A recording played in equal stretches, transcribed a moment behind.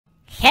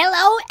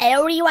Hello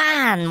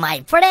everyone,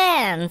 my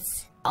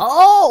friends.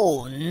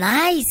 Oh,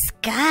 nice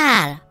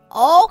car.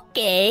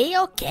 Okay.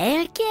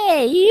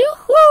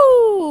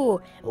 Yoo-hoo!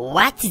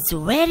 What is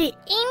very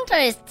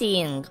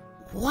interesting?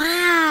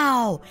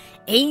 Wow,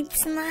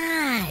 it's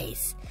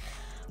nice.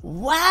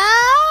 Wow,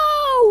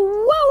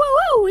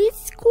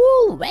 it's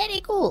cool,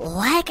 very cool.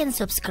 Like and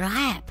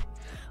subscribe.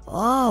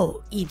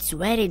 Oh, it's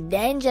very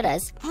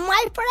dangerous,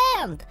 my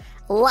friend.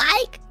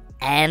 Like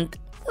and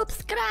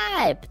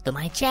subscribe to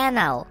my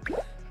channel.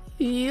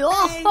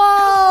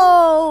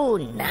 Yo-ho!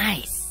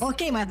 Nice.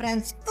 Okay, my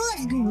friends,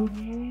 let's go.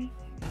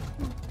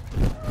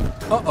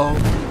 Uh-oh.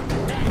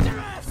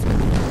 Dangerous!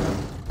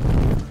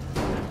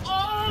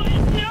 Oh,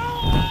 no!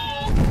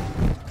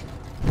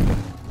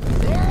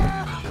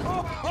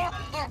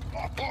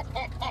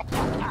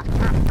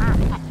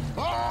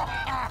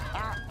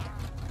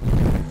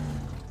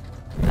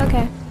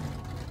 Okay.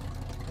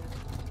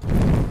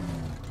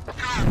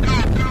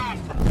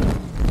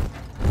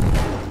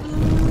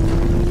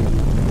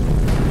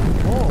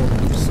 Oh,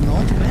 it's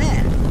not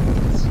bad.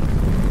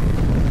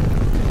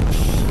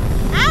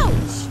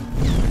 Ouch!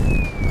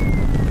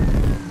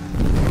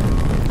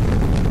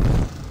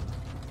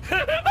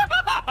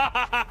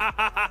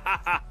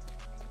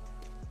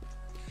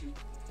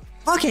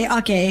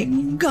 Okay,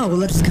 go,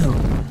 let's go.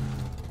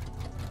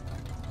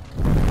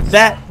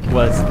 That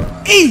was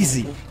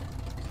easy.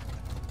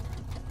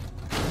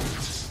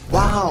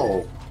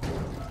 Wow!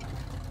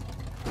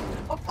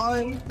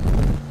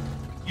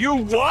 You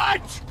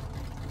what?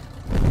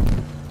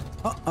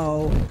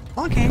 Uh-oh.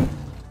 Okay.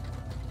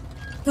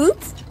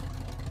 Oops.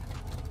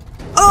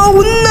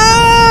 Oh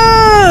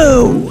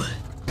no!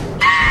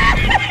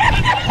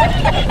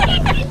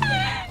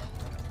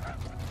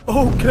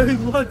 Okay,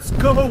 let's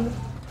go.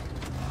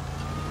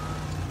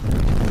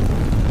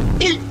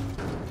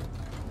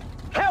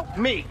 Help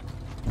me!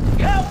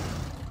 Help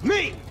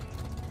me!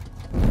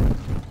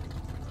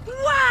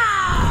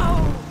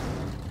 Wow!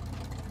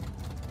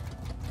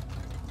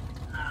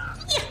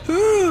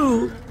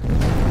 Ooh.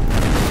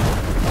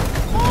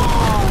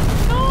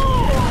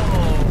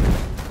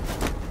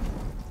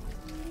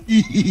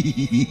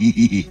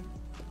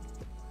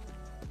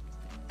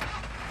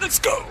 Let's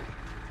go!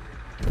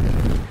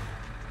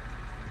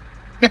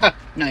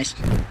 Nice.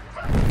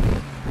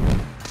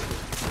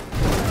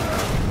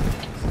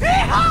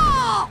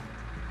 Yeehaw!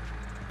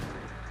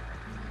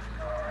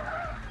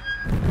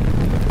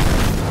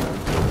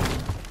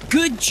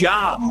 Good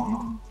job!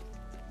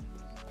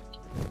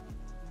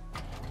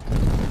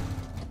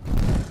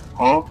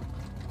 Huh?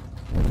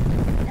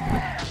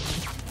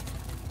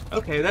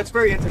 Okay, that's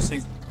very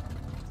interesting.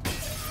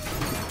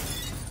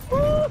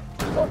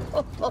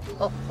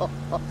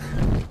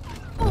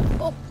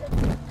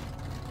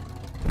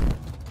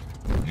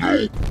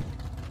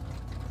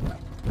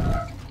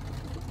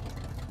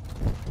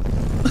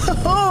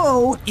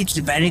 Oh, it's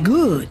very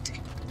good.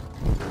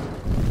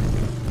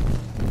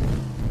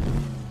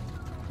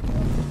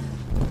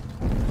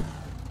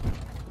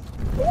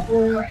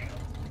 Oh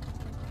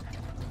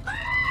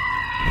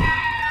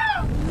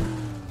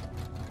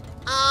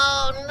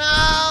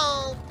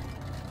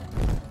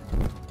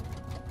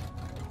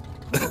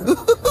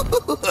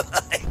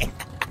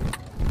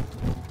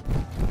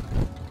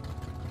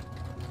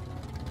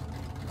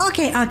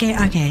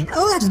Okay.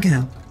 Let's go.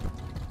 no!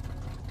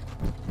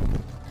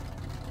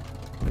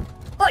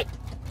 Oi!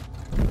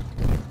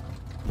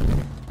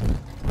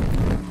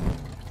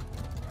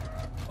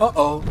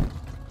 Uh-oh.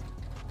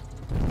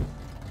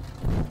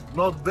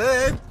 Not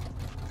bad.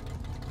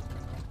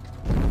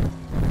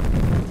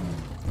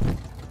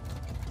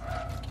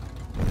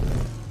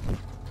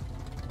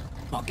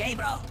 Okay,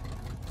 bro.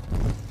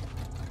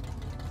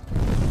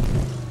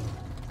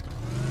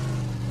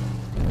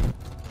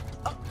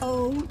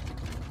 Uh-oh.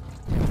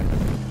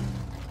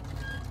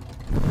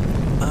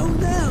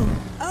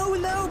 Oh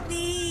no,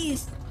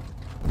 please.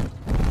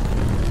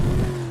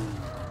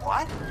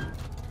 What?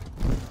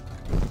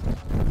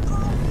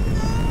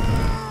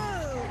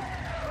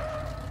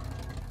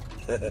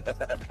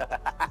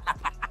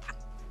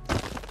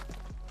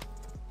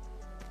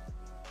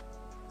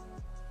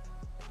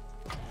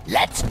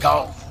 Let's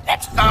go!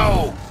 Let's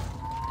go!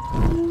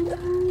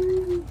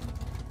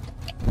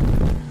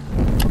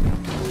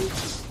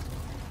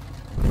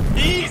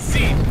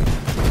 Easy!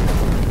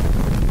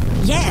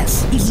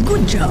 Yes, it's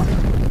good job.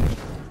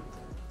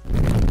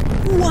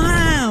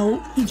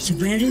 Wow, it's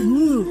very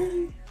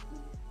good.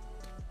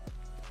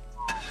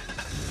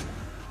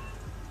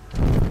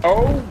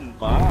 Oh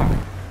my!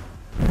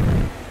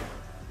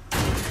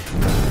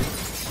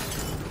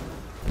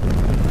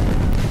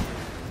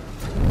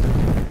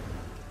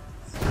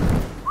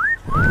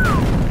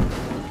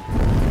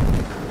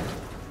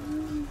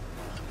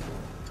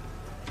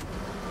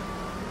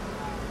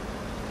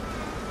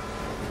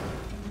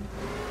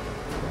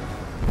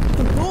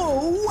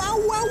 Oh,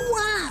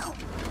 wow.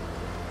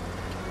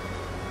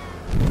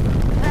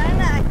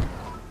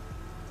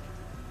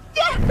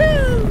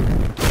 Yahoo!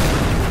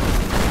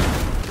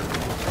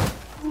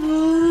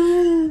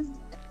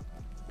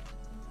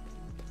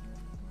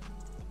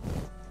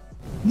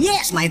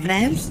 Oops, my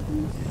friends.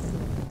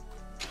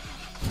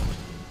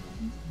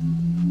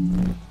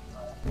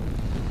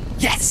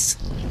 Yes!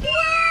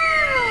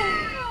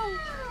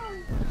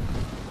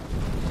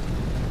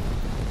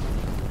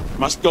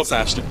 Must go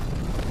faster.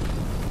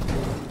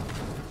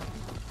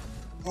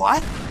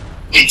 What?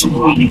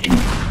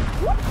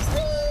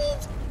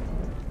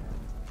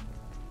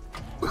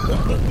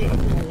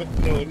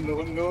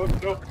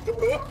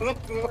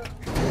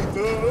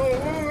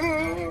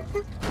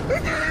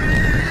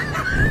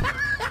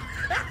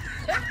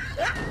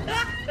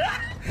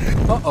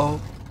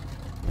 Uh-oh.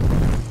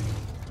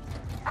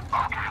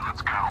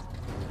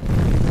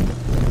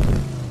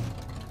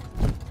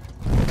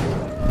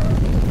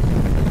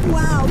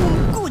 Wow,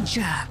 good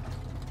job.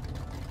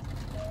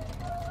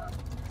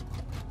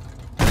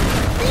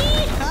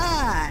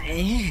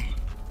 Hi.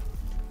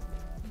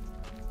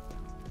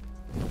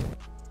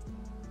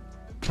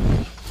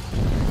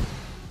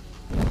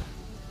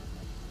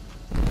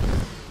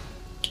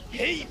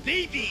 Hey,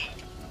 baby!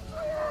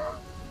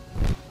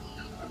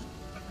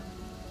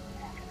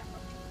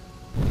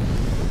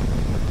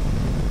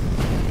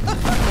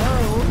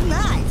 Oh,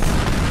 nice.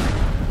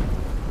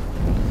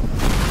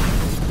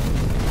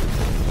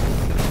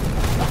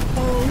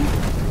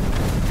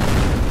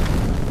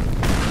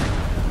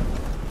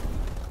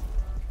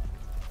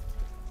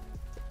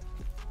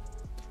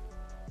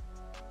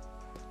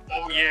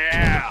 Oh,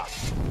 yeah!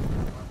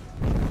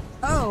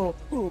 Oh,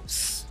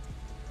 oops.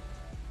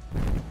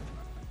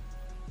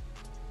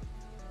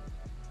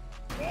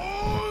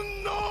 Oh,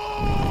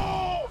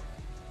 no!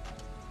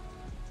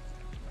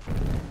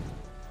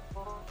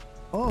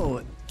 Oh,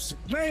 it's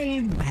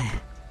very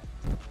bad.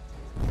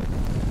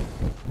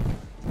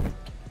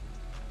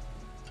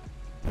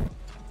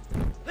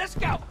 Let's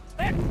go!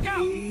 Let's go!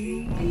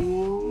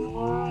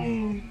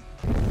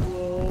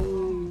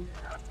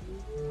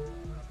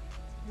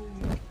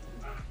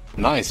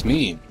 Nice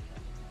mean.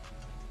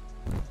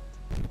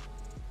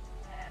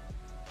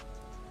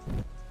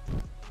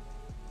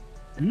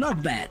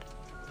 Not bad.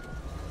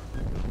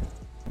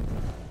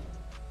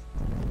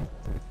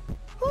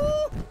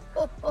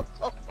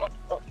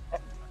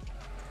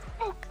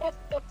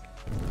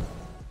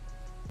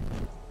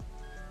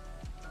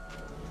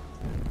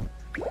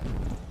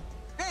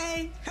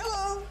 Hey,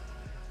 hello.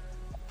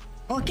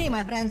 Okay,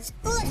 my friends,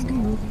 let's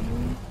go.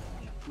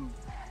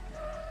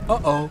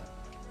 Uh-oh.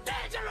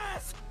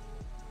 Dangerous!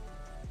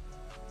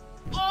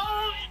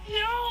 Oh,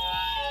 no!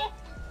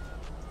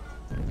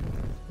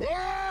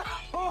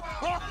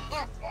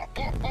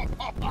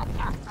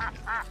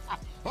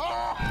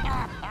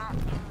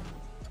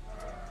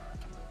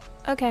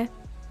 Okay.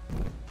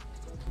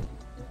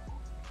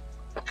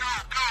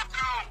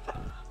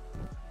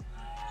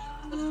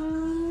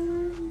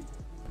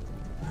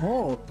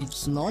 Oh,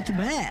 it's not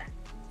bad.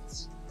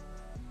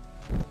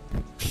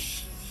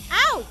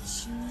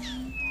 Ouch!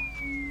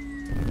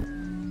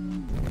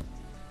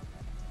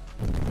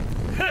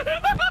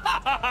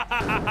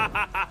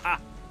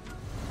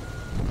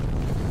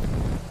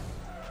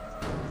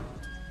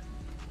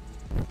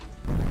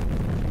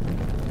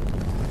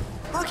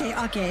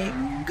 Okay,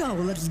 go,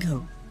 let's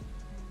go.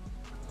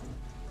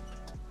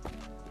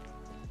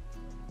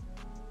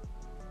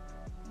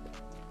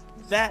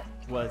 That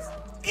was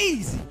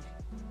easy.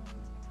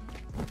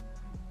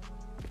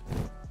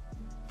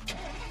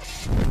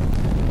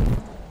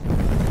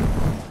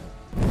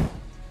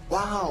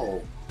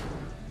 Wow.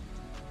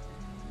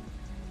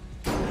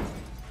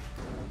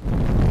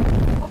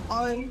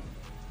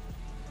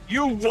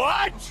 You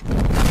what?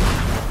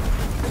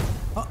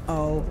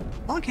 Uh-oh.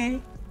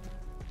 Okay.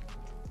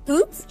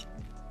 Oops.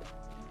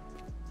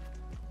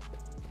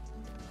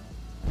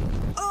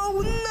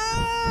 Oh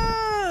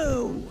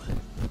no!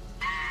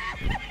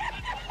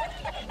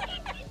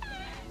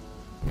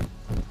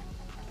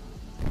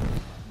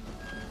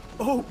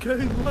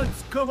 Okay,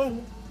 let's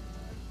go.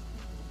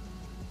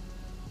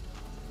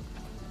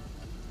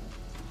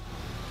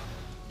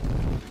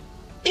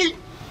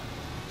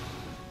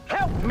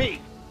 Help me!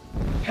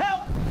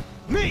 Help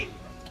me!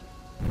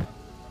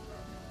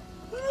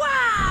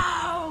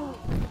 Wow!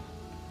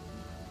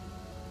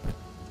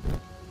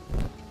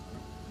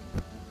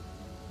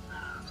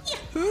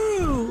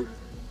 Yahoo!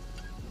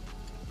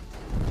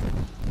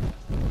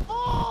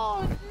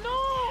 Oh,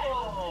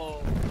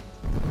 no!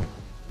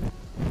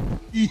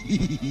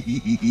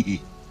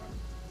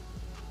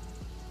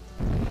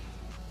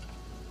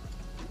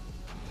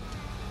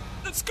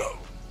 Let's go.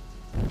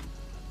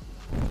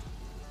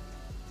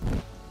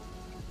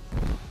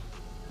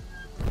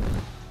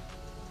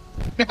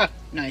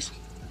 Nice.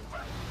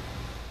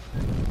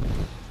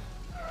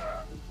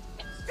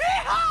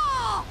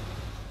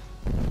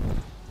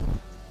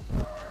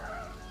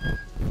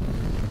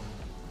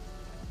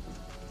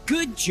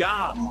 Good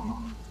job!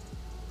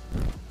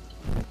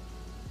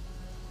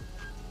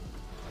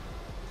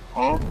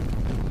 Huh?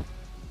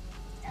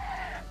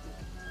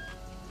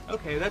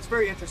 Okay, that's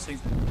very interesting.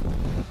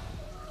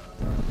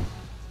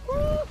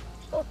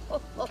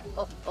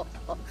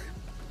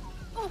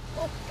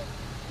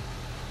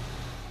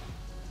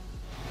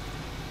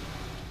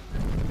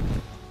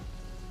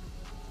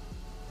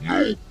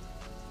 No.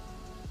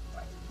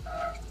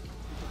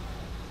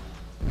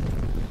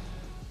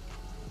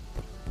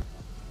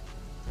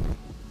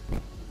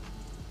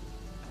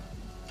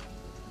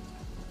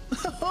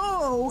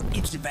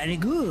 was very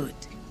good.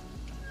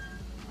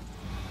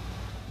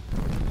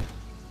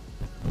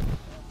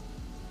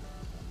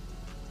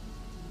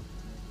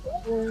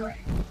 Oh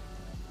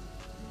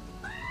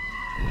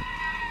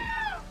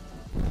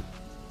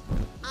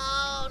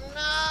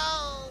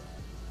no!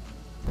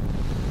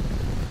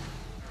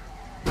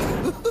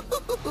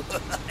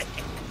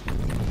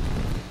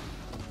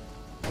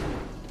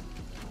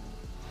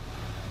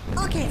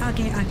 Okay.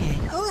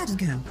 Oh, let's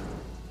go.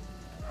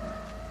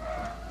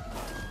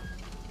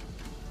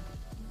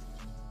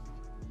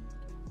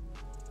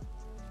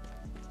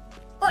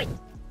 Oi!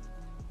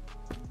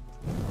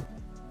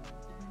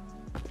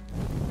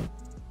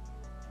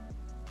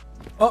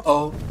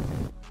 Uh-oh.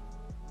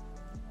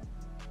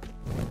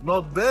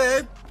 Not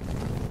bad.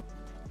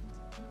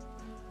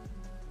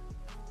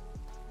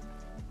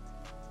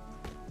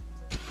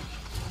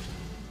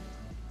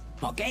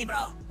 Okay,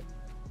 bro.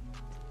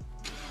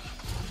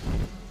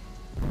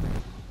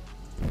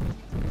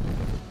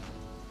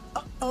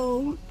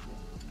 Uh-oh.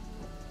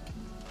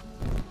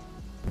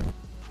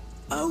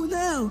 Oh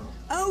no!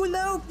 Oh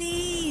no,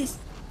 please!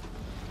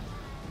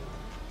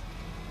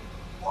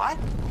 What?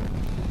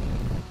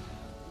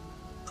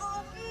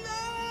 Oh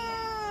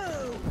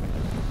no!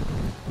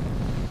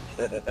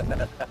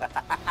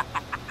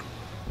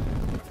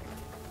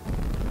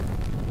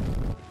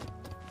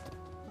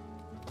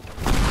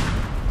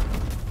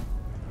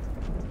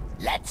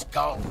 Let's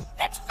go.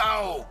 Let's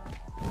go.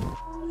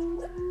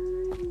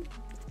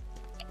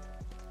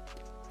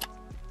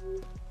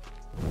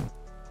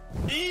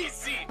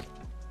 Easy.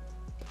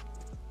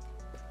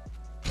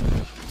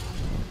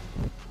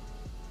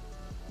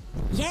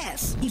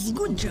 Yes, it's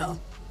good job.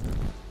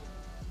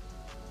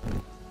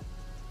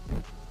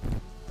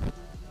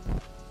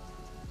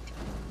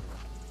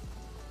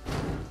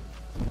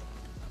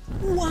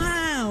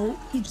 Wow,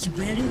 it's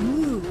very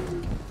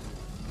good.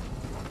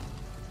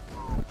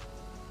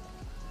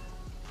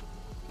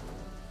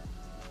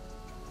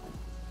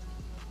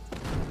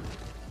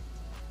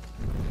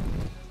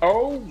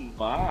 Oh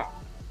my.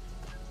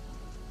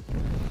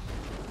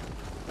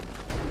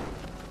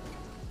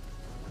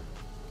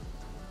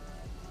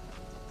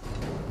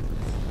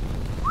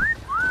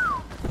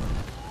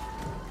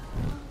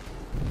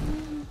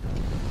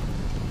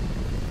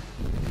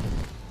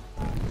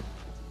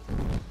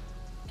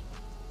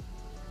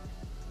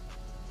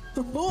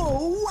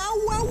 Oh,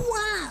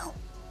 wow!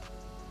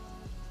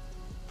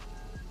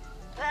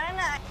 Very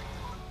nice.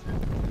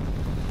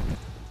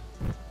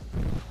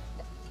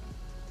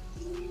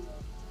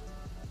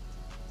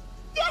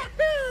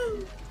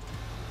 Yahoo!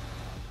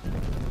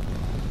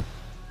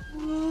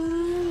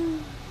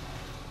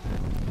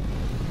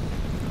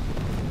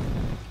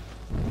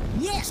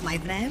 Yes, my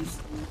friends.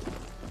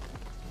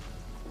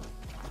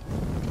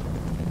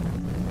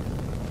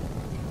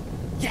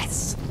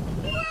 Yes!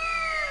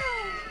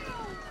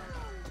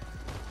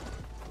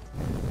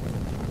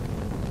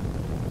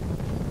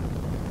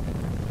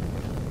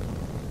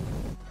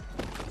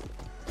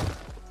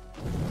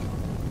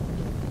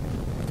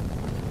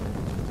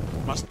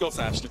 Must go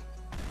faster.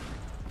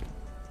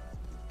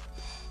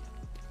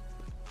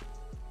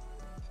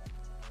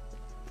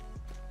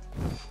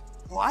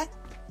 What?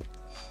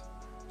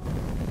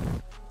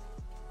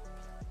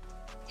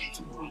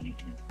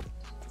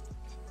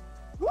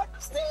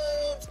 What's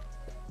this?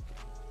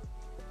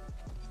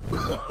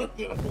 No.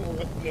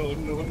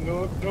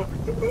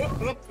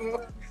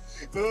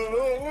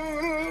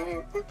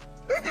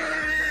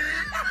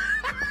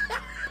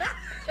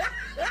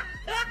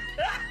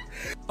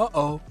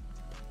 Uh-oh.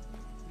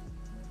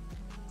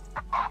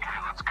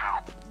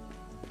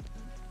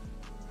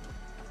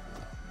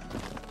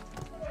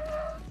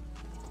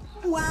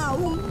 Wow,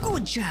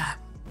 good job.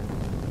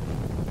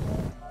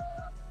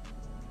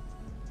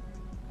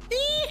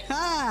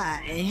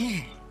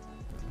 Yeehaw!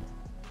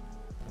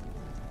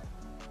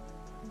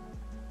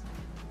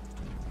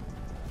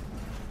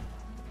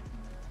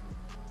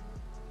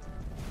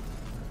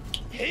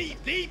 Hey,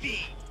 baby.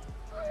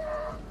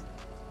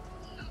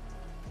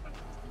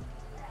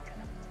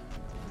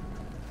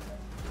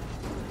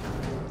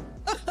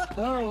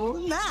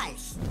 Oh,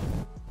 nice.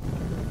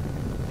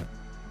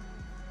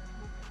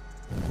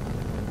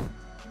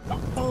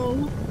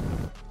 Oh.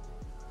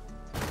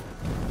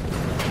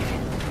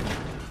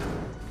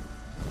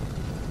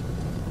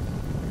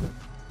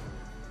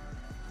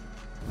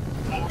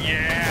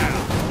 Yeah.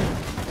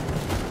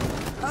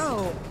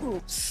 Oh,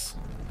 oops.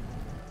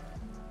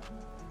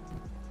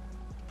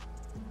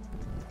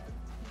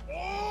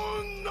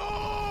 Oh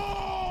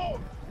no.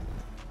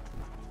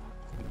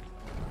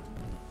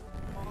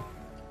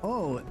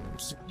 Oh,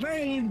 it's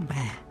very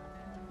bad.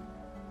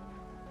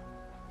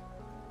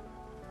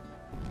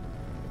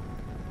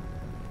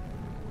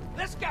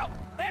 Let's go.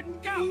 Let's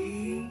go.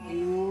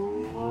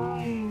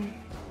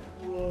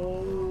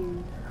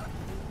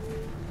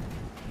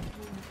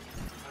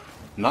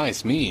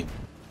 Nice mean.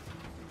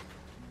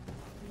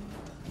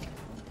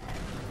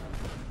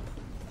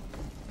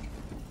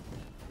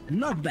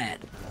 Not bad.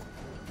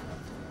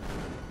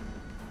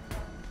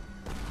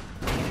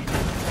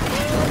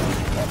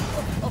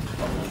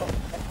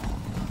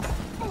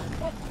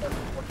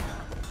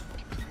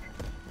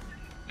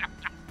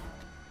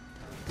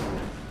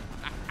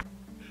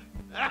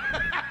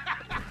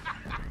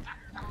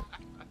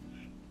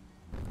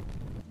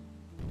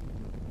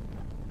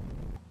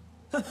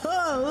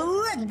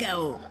 Oh, let's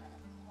go.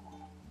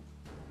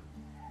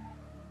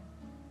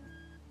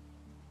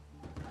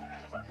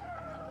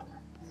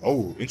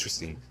 Oh,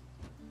 interesting.